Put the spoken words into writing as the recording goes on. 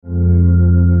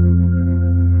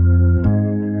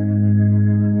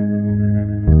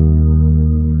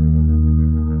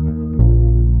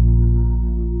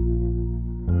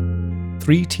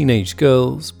3 teenage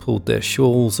girls pulled their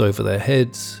shawls over their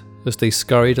heads as they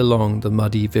scurried along the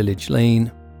muddy village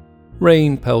lane.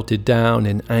 Rain pelted down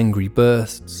in angry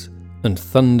bursts, and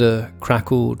thunder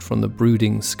crackled from the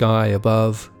brooding sky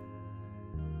above.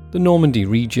 The Normandy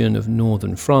region of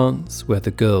northern France, where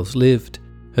the girls lived,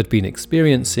 had been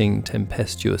experiencing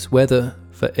tempestuous weather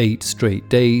for 8 straight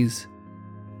days,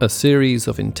 a series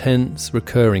of intense,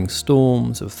 recurring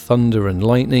storms of thunder and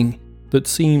lightning that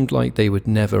seemed like they would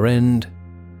never end.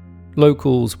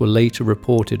 Locals were later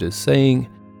reported as saying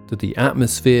that the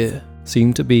atmosphere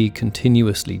seemed to be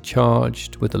continuously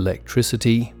charged with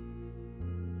electricity.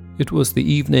 It was the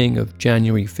evening of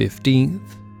January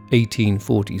 15th,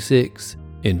 1846,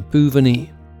 in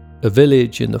Bouvigny, a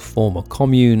village in the former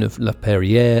commune of La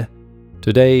Perrière,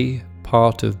 today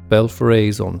part of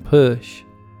Belforêt-en-Perche,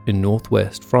 in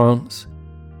northwest France.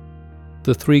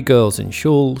 The 3 girls in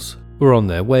shawls were on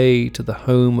their way to the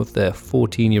home of their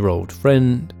 14-year-old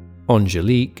friend,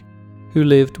 Angélique, who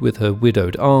lived with her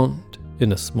widowed aunt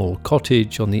in a small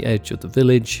cottage on the edge of the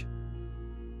village.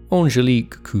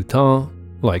 Angélique Coutin,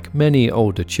 like many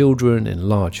older children in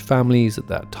large families at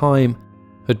that time,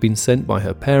 had been sent by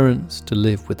her parents to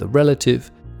live with a relative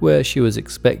where she was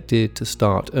expected to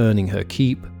start earning her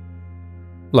keep.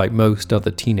 Like most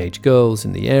other teenage girls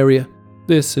in the area,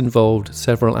 this involved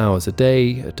several hours a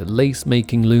day at a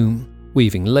lace-making loom,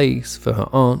 weaving lace for her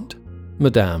aunt,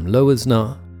 Madame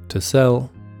Loesnard, to sell.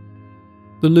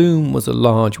 The loom was a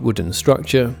large wooden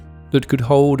structure that could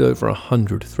hold over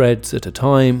 100 threads at a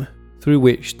time, through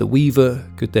which the weaver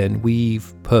could then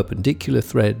weave perpendicular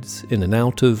threads in and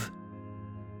out of.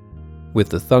 With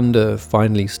the thunder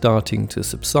finally starting to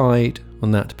subside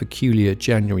on that peculiar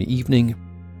January evening,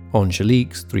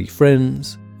 Angélique's 3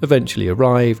 friends eventually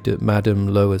arrived at Madame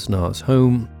Loesnard's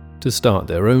home to start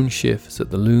their own shifts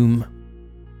at the loom.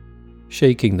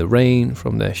 Shaking the rain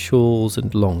from their shawls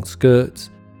and long skirts,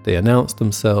 they announced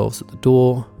themselves at the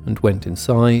door and went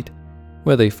inside,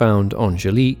 where they found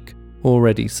Angélique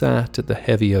already sat at the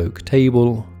heavy oak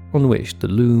table on which the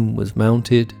loom was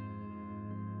mounted.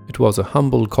 It was a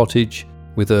humble cottage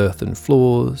with earthen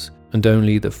floors and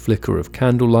only the flicker of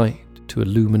candlelight to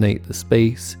illuminate the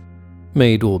space,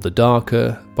 made all the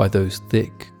darker by those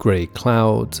thick grey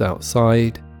clouds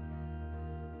outside.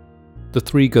 The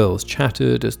 3 girls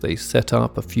chattered as they set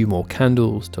up a few more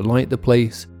candles to light the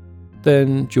place,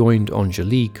 then joined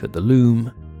Angélique at the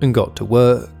loom and got to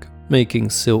work making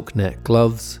silk net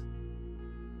gloves.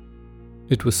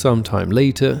 It was some time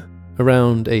later,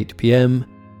 around 8 p.m,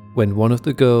 when one of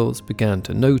the girls began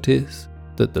to notice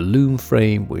that the loom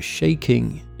frame was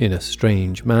shaking in a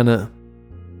strange manner.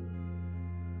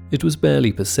 It was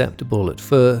barely perceptible at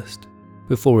first,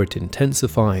 before it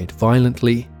intensified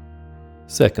violently.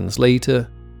 Seconds later,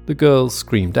 the girls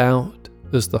screamed out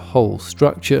as the whole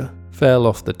structure fell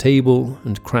off the table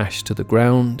and crashed to the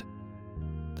ground.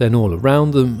 Then all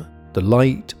around them, the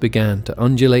light began to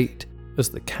undulate as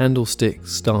the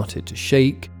candlesticks started to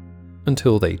shake,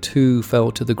 until they too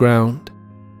fell to the ground,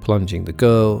 plunging the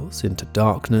girls into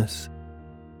darkness.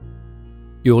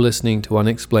 You're listening to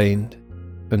Unexplained,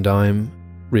 and I'm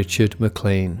Richard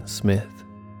McLean Smith.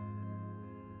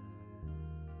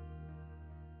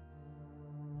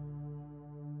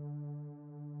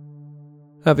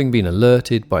 Having been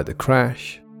alerted by the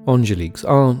crash, Angélique's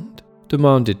aunt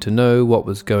demanded to know what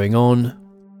was going on.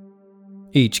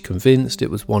 Each convinced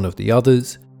it was one of the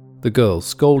others, the girls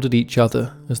scolded each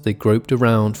other as they groped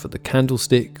around for the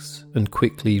candlesticks and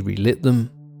quickly relit them.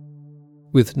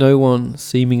 With no one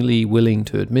seemingly willing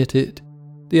to admit it,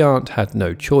 the aunt had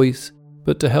no choice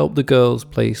but to help the girls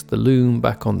place the loom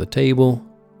back on the table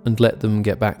and let them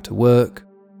get back to work.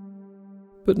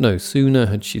 But no sooner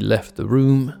had she left the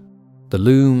room, the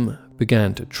loom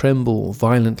began to tremble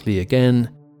violently again,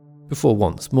 before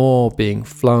once more being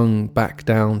flung back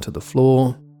down to the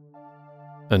floor.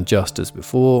 And just as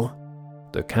before,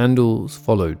 the candles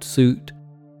followed suit,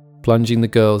 plunging the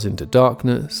girls into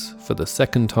darkness for the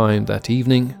second time that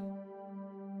evening.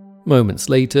 Moments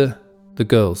later, the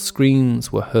girls' screams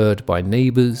were heard by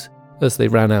neighbours as they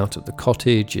ran out of the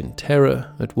cottage in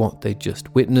terror at what they'd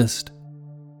just witnessed.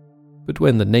 But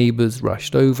when the neighbours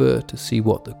rushed over to see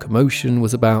what the commotion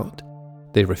was about,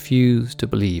 they refused to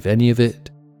believe any of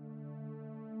it.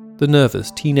 The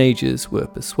nervous teenagers were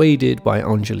persuaded by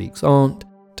Angélique's aunt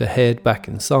to head back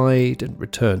inside and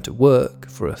return to work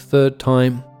for a third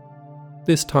time.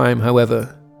 This time,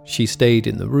 however, she stayed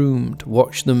in the room to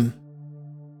watch them.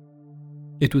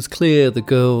 It was clear the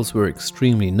girls were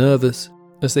extremely nervous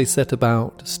as they set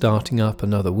about starting up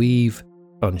another weave,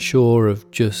 unsure of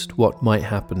just what might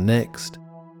happen next.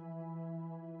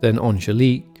 Then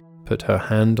Angélique put her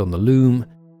hand on the loom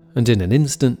and in an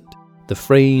instant, the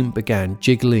frame began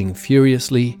jiggling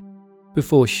furiously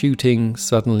before shooting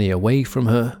suddenly away from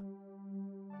her.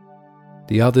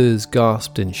 The others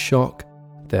gasped in shock,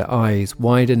 their eyes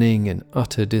widening in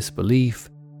utter disbelief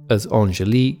as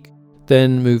Angelique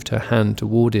then moved her hand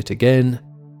toward it again,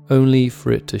 only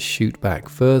for it to shoot back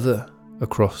further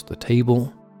across the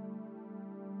table.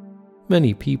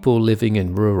 Many people living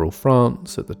in rural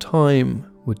France at the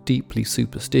time were deeply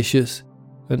superstitious,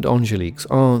 and Angelique's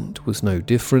aunt was no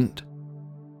different.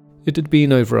 It had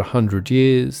been over 100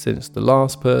 years since the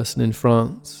last person in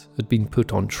France had been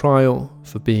put on trial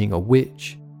for being a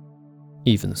witch.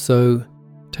 Even so,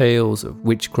 tales of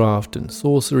witchcraft and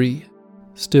sorcery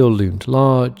still loomed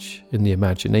large in the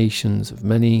imaginations of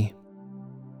many.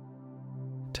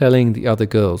 Telling the other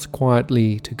girls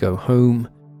quietly to go home,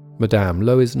 Madame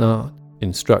Loisnard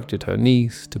instructed her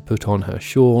niece to put on her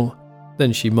shawl.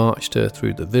 Then she marched her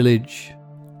through the village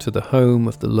to the home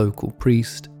of the local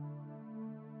priest.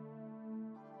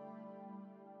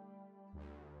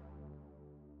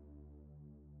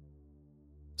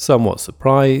 Somewhat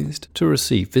surprised to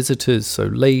receive visitors so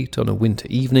late on a winter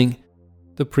evening,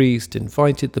 the priest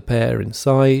invited the pair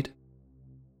inside.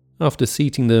 After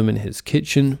seating them in his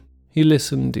kitchen, he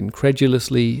listened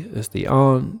incredulously as the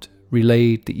aunt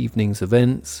relayed the evening's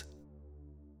events.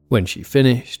 When she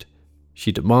finished,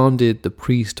 she demanded the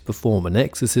priest perform an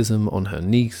exorcism on her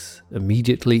niece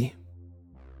immediately.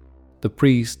 The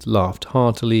priest laughed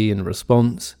heartily in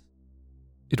response.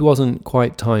 It wasn't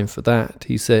quite time for that,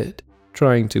 he said,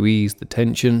 trying to ease the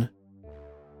tension.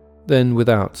 Then,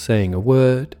 without saying a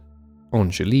word,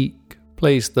 Angelique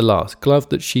placed the last glove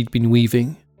that she'd been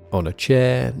weaving on a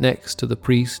chair next to the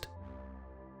priest.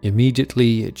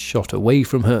 Immediately it shot away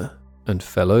from her and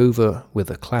fell over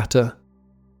with a clatter.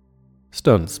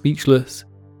 Stunned speechless,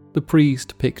 the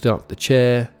priest picked up the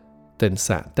chair, then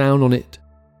sat down on it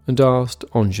and asked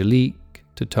Angelique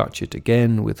to touch it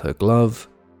again with her glove.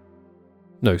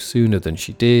 No sooner than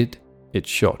she did, it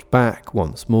shot back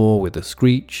once more with a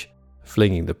screech,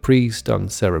 flinging the priest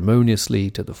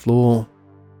unceremoniously to the floor.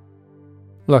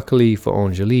 Luckily for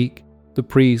Angelique, the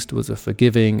priest was a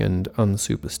forgiving and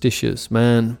unsuperstitious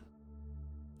man.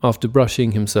 After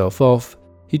brushing himself off,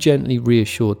 he gently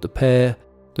reassured the pair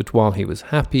that while he was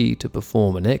happy to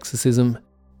perform an exorcism,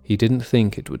 he didn't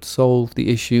think it would solve the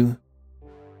issue.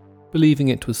 Believing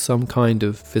it was some kind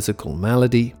of physical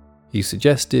malady, he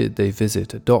suggested they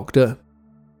visit a doctor.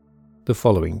 The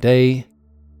following day,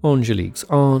 Angelique's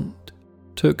aunt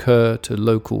took her to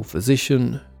local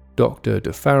physician, Dr.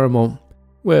 de Faramont,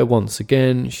 where once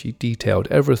again she detailed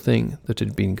everything that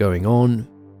had been going on.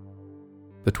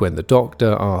 But when the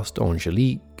doctor asked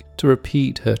Angelique to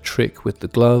repeat her trick with the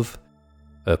glove,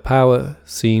 her power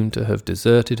seemed to have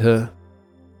deserted her.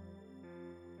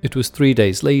 It was 3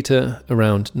 days later,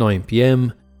 around 9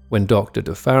 p.m, when Dr.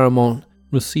 de Faramont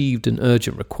received an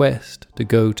urgent request to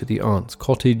go to the aunt's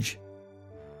cottage.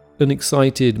 An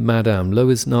excited Madame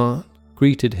Loisnard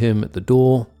greeted him at the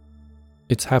door.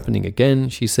 "It's happening again,"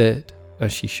 she said,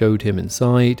 as she showed him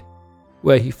inside,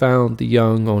 where he found the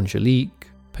young Angelique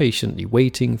patiently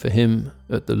waiting for him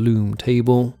at the loom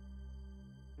table.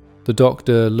 The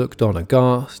doctor looked on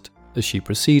aghast as she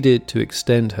proceeded to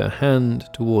extend her hand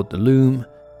toward the loom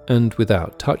and,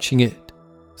 without touching it,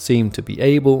 seemed to be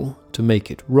able to make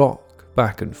it rock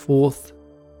back and forth.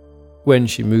 When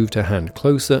she moved her hand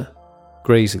closer,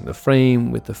 grazing the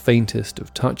frame with the faintest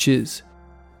of touches,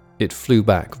 it flew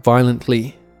back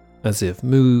violently, as if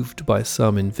moved by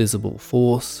some invisible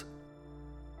force.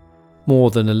 More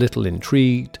than a little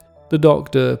intrigued, the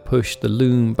doctor pushed the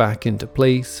loom back into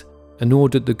place and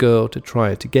ordered the girl to try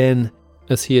it again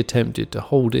as he attempted to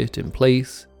hold it in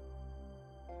place.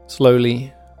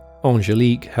 Slowly,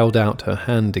 Angelique held out her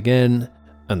hand again,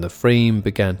 and the frame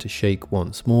began to shake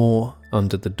once more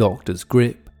under the doctor's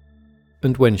grip,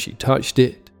 and when she touched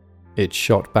it, it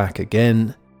shot back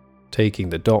again, taking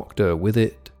the doctor with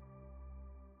it.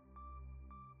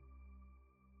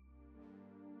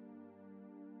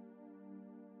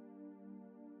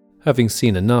 Having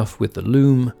seen enough with the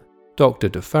loom, Dr.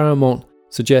 de Faramont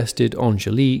suggested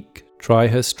Angelique try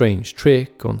her strange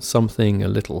trick on something a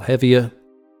little heavier.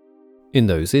 In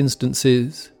those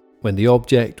instances, when the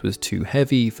object was too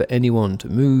heavy for anyone to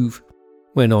move,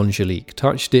 when Angelique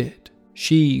touched it,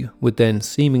 she would then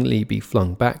seemingly be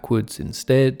flung backwards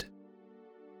instead.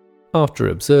 After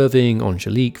observing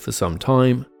Angelique for some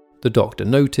time, the doctor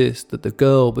noticed that the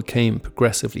girl became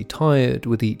progressively tired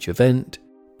with each event,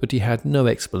 but he had no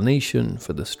explanation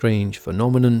for the strange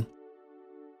phenomenon.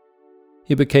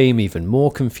 He became even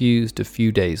more confused a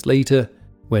few days later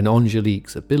when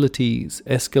Angelique's abilities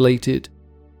escalated.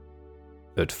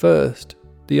 At first,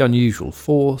 the unusual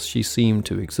force she seemed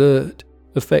to exert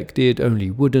affected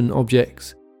only wooden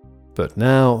objects, but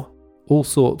now all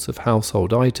sorts of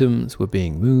household items were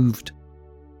being moved.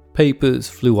 Papers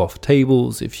flew off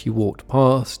tables if she walked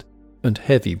past, and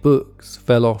heavy books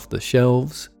fell off the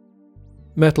shelves.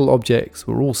 Metal objects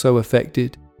were also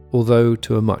affected, although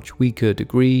to a much weaker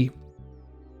degree.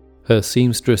 Her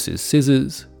seamstress's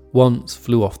scissors once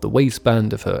flew off the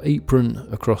waistband of her apron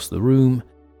across the room,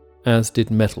 as did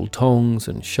metal tongs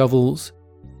and shovels.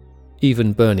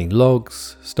 Even burning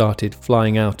logs started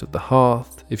flying out of the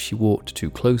hearth if she walked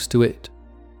too close to it.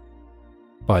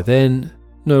 By then,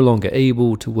 no longer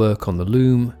able to work on the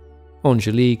loom,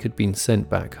 Angelique had been sent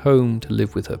back home to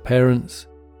live with her parents.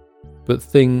 But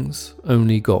things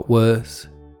only got worse.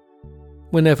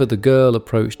 Whenever the girl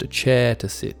approached a chair to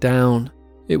sit down,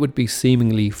 it would be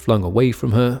seemingly flung away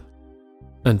from her,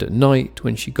 and at night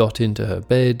when she got into her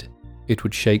bed, it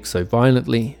would shake so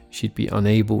violently she'd be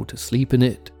unable to sleep in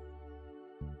it.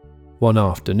 One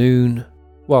afternoon,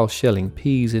 while shelling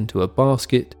peas into a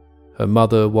basket, her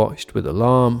mother watched with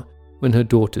alarm when her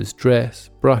daughter's dress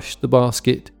brushed the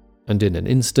basket, and in an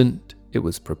instant it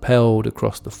was propelled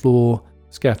across the floor,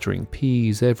 scattering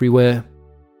peas everywhere.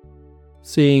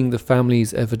 Seeing the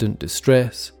family's evident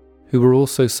distress, who were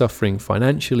also suffering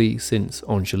financially since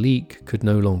Angelique could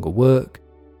no longer work,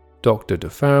 Dr. de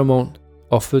Faramont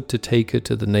offered to take her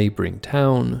to the neighbouring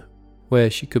town, where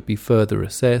she could be further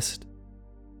assessed.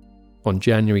 On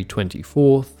January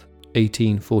 24th,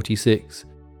 1846,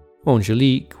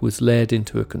 Angelique was led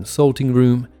into a consulting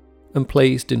room and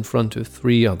placed in front of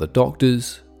 3 other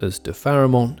doctors, as de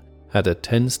Faramont had a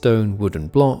 10-stone wooden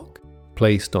block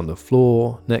placed on the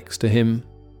floor next to him.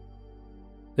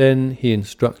 Then he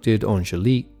instructed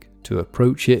Angelique to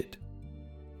approach it.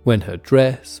 When her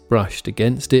dress brushed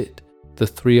against it, the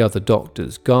 3 other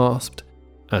doctors gasped,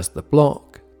 as the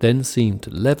block then seemed to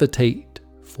levitate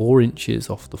 4 inches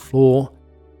off the floor,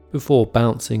 before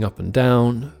bouncing up and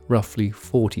down roughly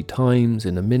 40 times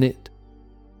in a minute.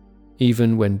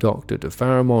 Even when Dr. de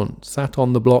Faramont sat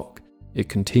on the block, it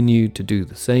continued to do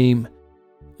the same,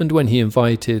 and when he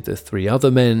invited the 3 other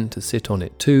men to sit on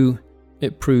it too,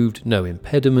 it proved no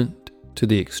impediment to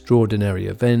the extraordinary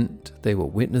event they were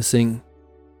witnessing.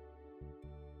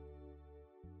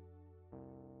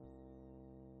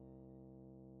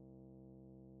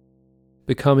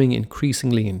 Becoming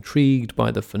increasingly intrigued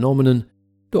by the phenomenon,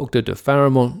 Dr. de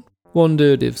Faramont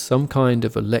wondered if some kind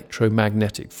of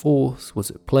electromagnetic force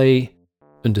was at play,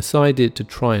 and decided to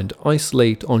try and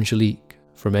isolate Angelique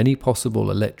from any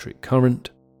possible electric current.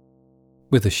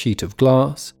 With a sheet of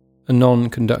glass, a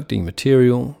non-conducting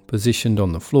material positioned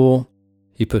on the floor,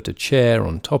 he put a chair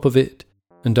on top of it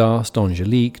and asked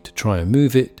Angelique to try and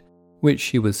move it, which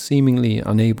she was seemingly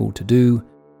unable to do,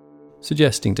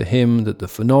 suggesting to him that the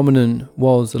phenomenon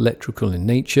was electrical in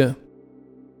nature.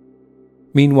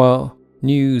 Meanwhile,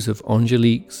 news of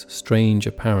Angelique's strange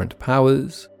apparent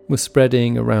powers was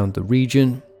spreading around the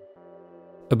region.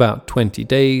 About 20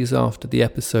 days after the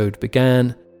episode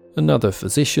began, another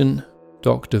physician,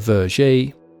 Dr.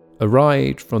 Verger,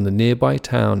 arrived from the nearby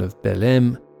town of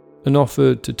Belém and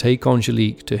offered to take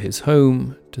Angelique to his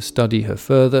home to study her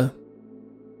further.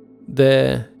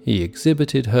 There, he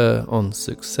exhibited her on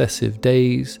successive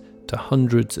days to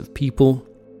hundreds of people.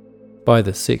 By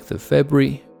the 6th of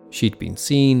February, she'd been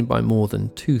seen by more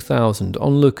than 2,000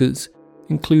 onlookers,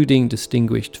 including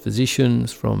distinguished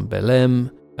physicians from Belém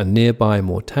and nearby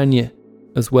Mortagne,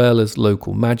 as well as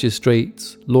local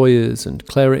magistrates, lawyers, and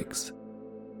clerics.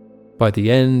 By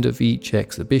the end of each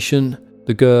exhibition,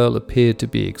 the girl appeared to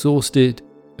be exhausted,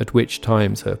 at which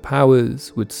times her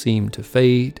powers would seem to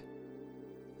fade.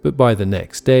 But by the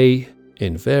next day,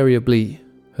 invariably,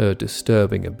 her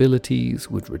disturbing abilities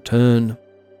would return.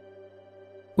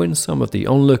 When some of the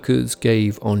onlookers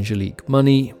gave Angelique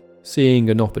money, seeing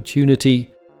an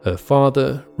opportunity, her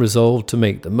father resolved to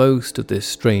make the most of this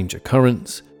strange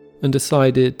occurrence and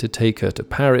decided to take her to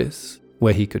Paris,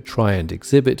 where he could try and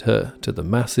exhibit her to the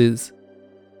masses.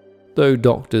 Though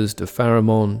doctors de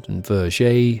Faramont and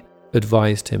Verger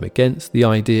advised him against the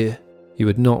idea, he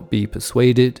would not be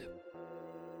persuaded.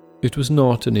 It was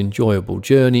not an enjoyable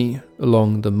journey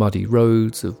along the muddy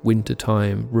roads of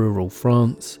wintertime rural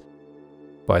France.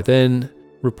 By then,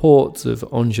 reports of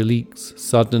Angelique's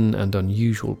sudden and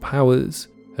unusual powers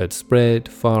had spread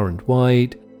far and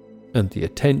wide, and the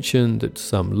attention that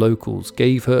some locals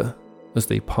gave her as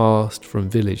they passed from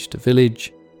village to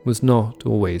village was not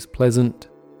always pleasant.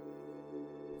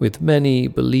 With many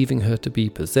believing her to be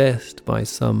possessed by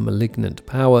some malignant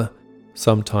power,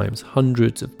 sometimes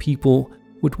hundreds of people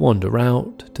would wander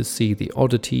out to see the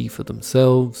oddity for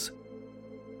themselves.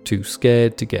 Too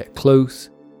scared to get close,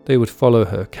 they would follow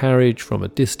her carriage from a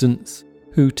distance,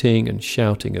 hooting and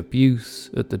shouting abuse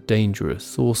at the dangerous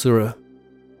sorcerer.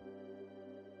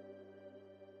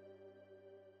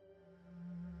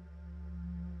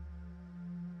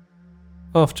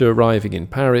 After arriving in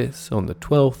Paris on the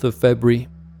 12th of February,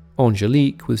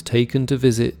 Angelique was taken to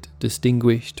visit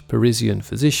distinguished Parisian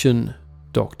physician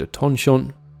Dr.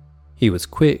 Tonchon. He was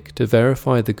quick to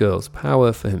verify the girl's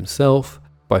power for himself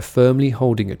by firmly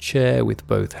holding a chair with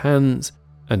both hands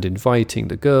and inviting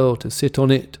the girl to sit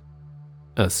on it.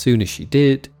 As soon as she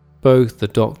did, both the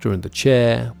doctor and the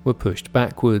chair were pushed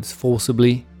backwards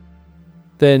forcibly.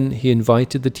 Then he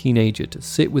invited the teenager to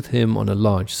sit with him on a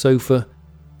large sofa,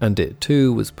 and it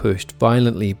too was pushed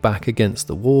violently back against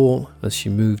the wall as she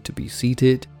moved to be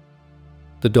seated.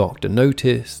 The doctor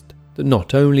noticed that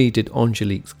not only did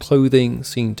Angelique's clothing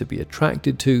seem to be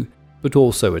attracted to, but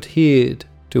also adhered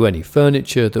to any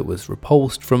furniture that was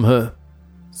repulsed from her,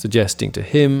 suggesting to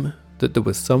him that there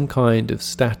was some kind of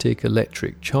static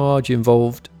electric charge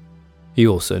involved. He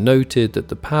also noted that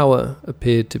the power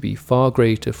appeared to be far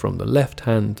greater from the left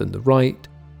hand than the right,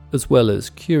 as well as,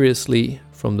 curiously,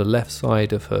 from the left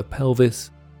side of her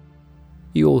pelvis.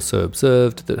 He also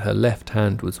observed that her left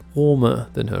hand was warmer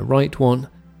than her right one,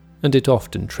 and it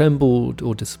often trembled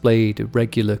or displayed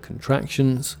irregular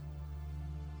contractions.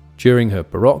 During her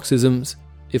paroxysms,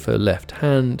 if her left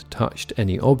hand touched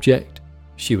any object,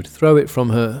 she would throw it from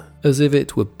her as if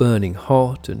it were burning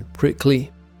hot and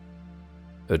prickly.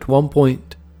 At one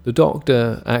point, the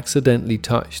doctor accidentally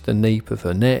touched the nape of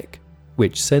her neck,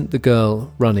 which sent the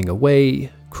girl running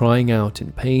away, crying out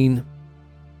in pain.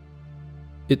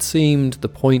 It seemed the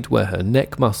point where her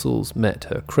neck muscles met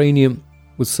her cranium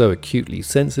was so acutely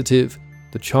sensitive,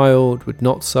 the child would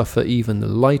not suffer even the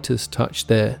lightest touch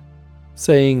there,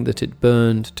 saying that it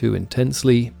burned too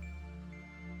intensely.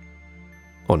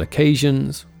 On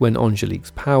occasions, when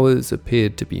Angelique's powers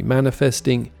appeared to be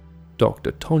manifesting,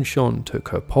 Dr. Tonchon took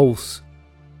her pulse.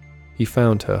 He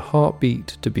found her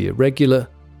heartbeat to be irregular,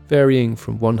 varying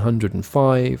from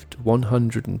 105 to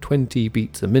 120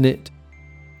 beats a minute,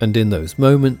 and in those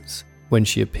moments, when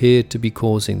she appeared to be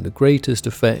causing the greatest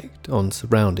effect on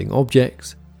surrounding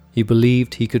objects, he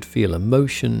believed he could feel a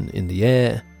motion in the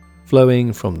air,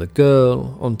 flowing from the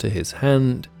girl onto his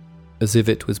hand, as if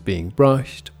it was being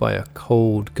brushed by a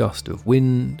cold gust of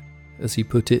wind, as he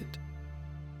put it.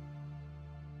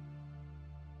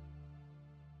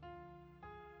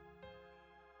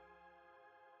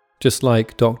 Just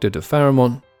like Dr. de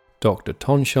Faramond, Dr.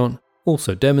 Tonchon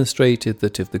also demonstrated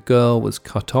that if the girl was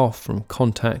cut off from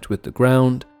contact with the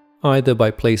ground, either by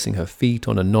placing her feet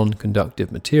on a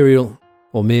non-conductive material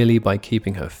or merely by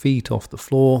keeping her feet off the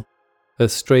floor, her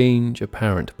strange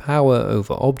apparent power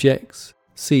over objects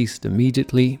ceased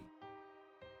immediately.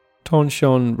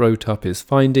 Tonchon wrote up his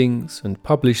findings and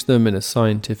published them in a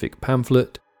scientific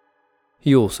pamphlet.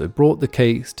 He also brought the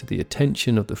case to the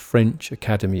attention of the French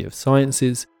Academy of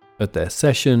Sciences at their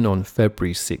session on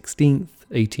February 16,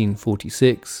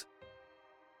 1846.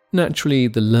 Naturally,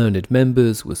 the learned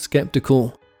members were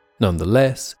skeptical.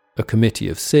 Nonetheless, a committee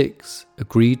of 6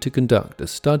 agreed to conduct a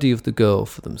study of the girl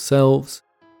for themselves.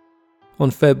 On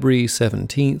February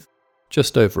 17th,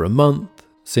 just over a month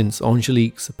since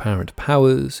Angelique's apparent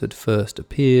powers had first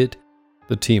appeared,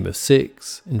 the team of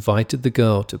 6 invited the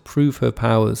girl to prove her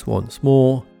powers once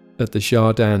more at the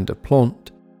Jardin des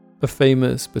Plantes, a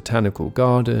famous botanical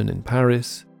garden in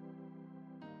Paris.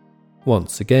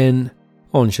 Once again,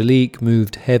 Angelique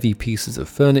moved heavy pieces of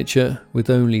furniture with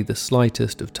only the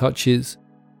slightest of touches.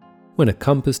 When a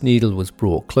compass needle was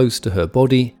brought close to her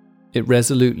body, it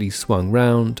resolutely swung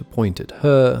round to point at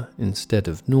her instead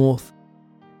of north.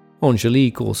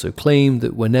 Angelique also claimed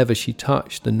that whenever she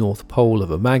touched the north pole of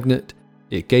a magnet,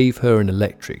 it gave her an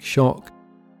electric shock,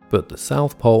 but the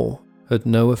south pole had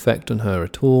no effect on her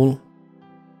at all.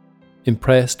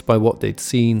 Impressed by what they'd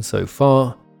seen so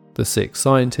far, the 6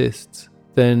 scientists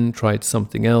then tried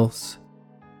something else.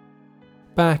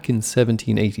 Back in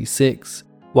 1786,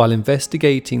 while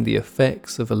investigating the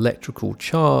effects of electrical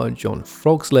charge on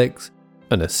frogs' legs,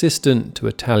 an assistant to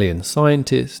Italian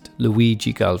scientist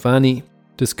Luigi Galvani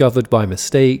discovered by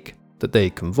mistake that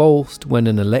they convulsed when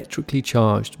an electrically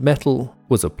charged metal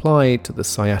was applied to the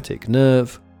sciatic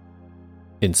nerve.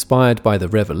 Inspired by the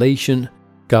revelation,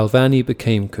 Galvani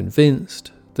became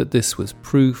convinced that this was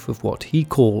proof of what he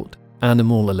called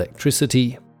animal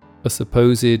electricity, a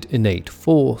supposed innate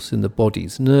force in the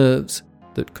body's nerves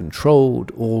that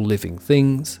controlled all living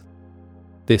things.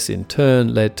 This in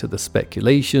turn led to the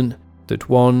speculation that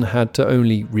one had to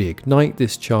only reignite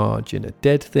this charge in a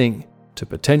dead thing to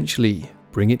potentially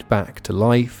bring it back to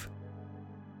life.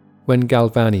 when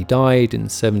Galvani died in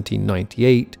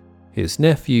 1798, his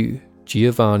nephew,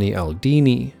 Giovanni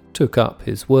Aldini, took up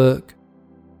his work.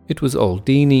 It was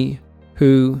Aldini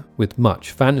who, with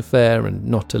much fanfare and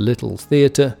not a little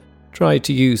theatre, tried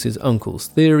to use his uncle's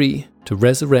theory to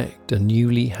resurrect a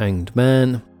newly hanged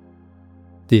man.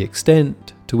 The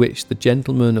extent to which the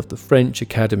gentlemen of the French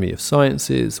Academy of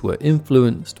Sciences were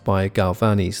influenced by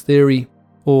Galvani's theory,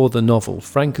 or the novel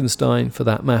Frankenstein for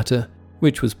that matter,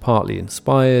 which was partly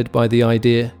inspired by the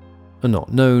idea, are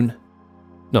not known.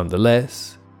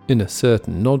 Nonetheless, in a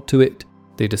certain nod to it,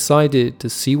 they decided to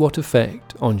see what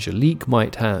effect Angelique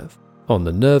might have on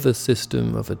the nervous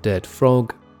system of a dead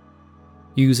frog.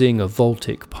 Using a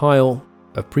voltaic pile,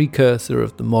 a precursor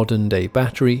of the modern-day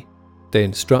battery, they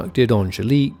instructed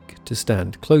Angelique to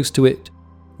stand close to it,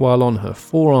 while on her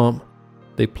forearm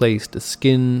they placed a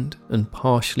skinned and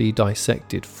partially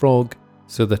dissected frog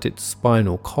so that its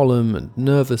spinal column and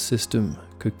nervous system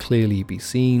could clearly be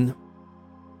seen.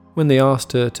 When they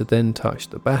asked her to then touch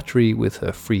the battery with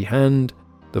her free hand,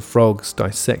 the frog's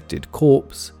dissected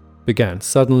corpse began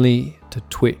suddenly to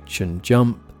twitch and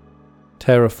jump,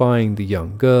 terrifying the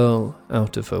young girl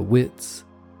out of her wits.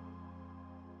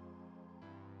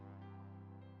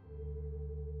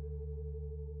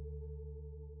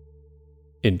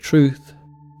 In truth,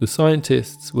 the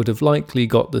scientists would have likely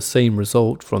got the same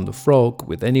result from the frog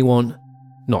with anyone,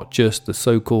 not just the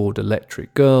so-called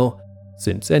electric girl,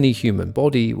 since any human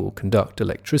body will conduct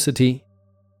electricity,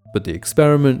 but the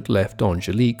experiment left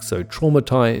Angelique so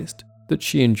traumatized that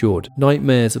she endured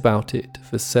nightmares about it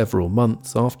for several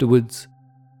months afterwards,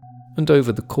 and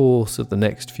over the course of the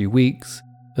next few weeks,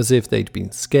 as if they'd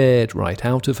been scared right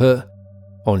out of her,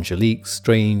 Angelique's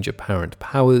strange apparent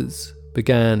powers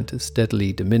began to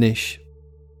steadily diminish.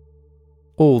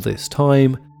 All this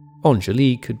time,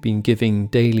 Angelique had been giving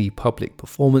daily public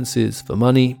performances for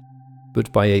money,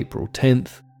 but by April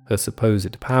 10th, her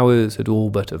supposed powers had all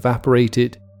but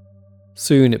evaporated.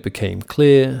 Soon it became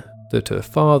clear that her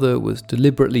father was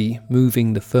deliberately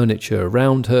moving the furniture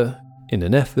around her in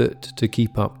an effort to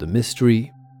keep up the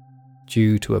mystery.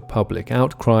 Due to a public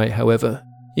outcry, however,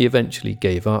 he eventually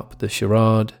gave up the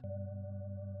charade.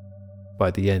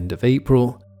 By the end of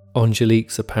April,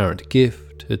 Angelique's apparent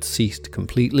gift had ceased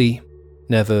completely,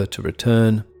 never to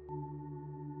return.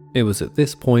 It was at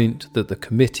this point that the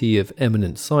committee of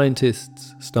eminent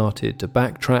scientists started to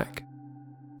backtrack.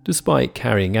 Despite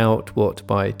carrying out what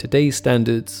by today's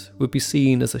standards would be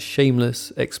seen as a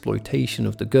shameless exploitation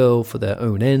of the girl for their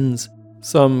own ends,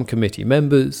 some committee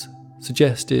members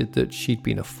suggested that she'd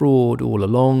been a fraud all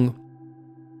along.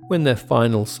 When their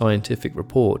final scientific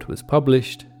report was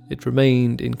published, it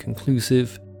remained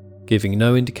inconclusive, giving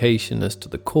no indication as to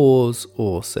the cause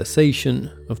or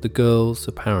cessation of the girl's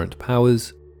apparent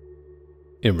powers.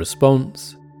 In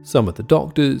response, some of the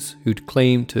doctors who'd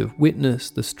claimed to have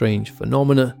witnessed the strange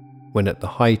phenomena when at the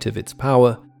height of its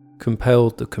power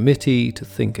compelled the committee to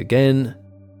think again,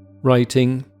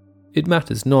 writing, "It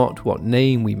matters not what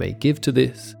name we may give to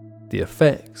this, the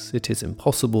effects it is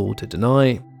impossible to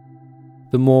deny.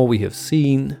 The more we have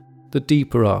seen, the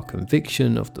deeper our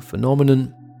conviction of the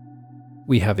phenomenon.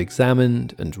 We have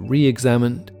examined and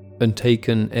re-examined and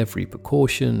taken every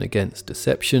precaution against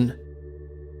deception.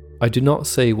 I do not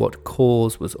say what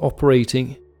cause was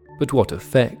operating, but what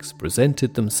effects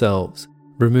presented themselves,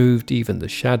 removed even the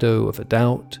shadow of a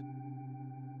doubt."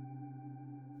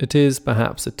 It is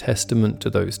perhaps a testament to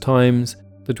those times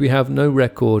that we have no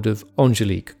record of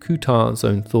Angelique Coutard's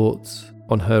own thoughts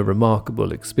on her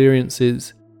remarkable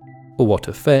experiences, or what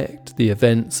effect the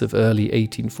events of early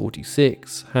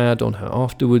 1846 had on her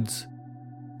afterwards.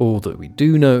 All that we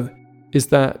do know is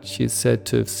that she is said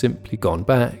to have simply gone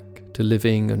back to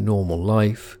living a normal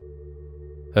life.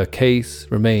 Her case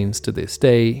remains to this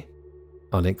day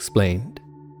unexplained.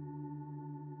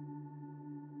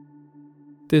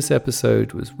 This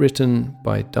episode was written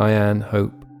by Diane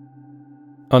Hope.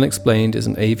 Unexplained is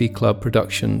an AV Club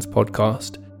Productions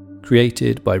podcast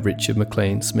created by Richard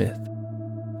McLean Smith.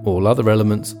 All other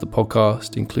elements of the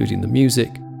podcast, including the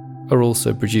music, are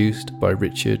also produced by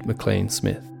Richard McLean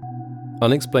Smith.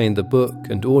 Unexplained, the book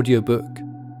and audiobook,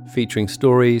 featuring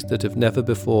stories that have never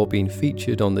before been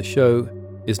featured on the show,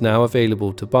 is now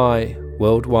available to buy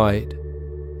worldwide.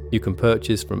 You can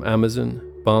purchase from Amazon,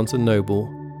 Barnes & Noble,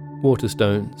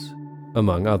 Waterstones,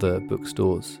 among other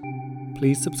bookstores.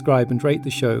 Please subscribe and rate the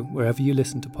show wherever you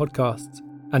listen to podcasts,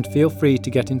 and feel free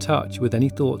to get in touch with any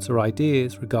thoughts or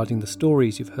ideas regarding the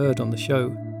stories you've heard on the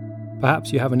show.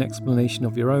 Perhaps you have an explanation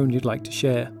of your own you'd like to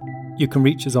share. You can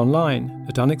reach us online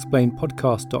at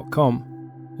unexplainedpodcast.com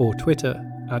or Twitter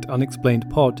at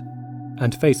unexplainedpod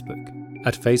and Facebook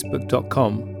at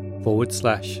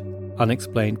facebook.com/unexplained.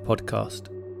 Unexplained podcast.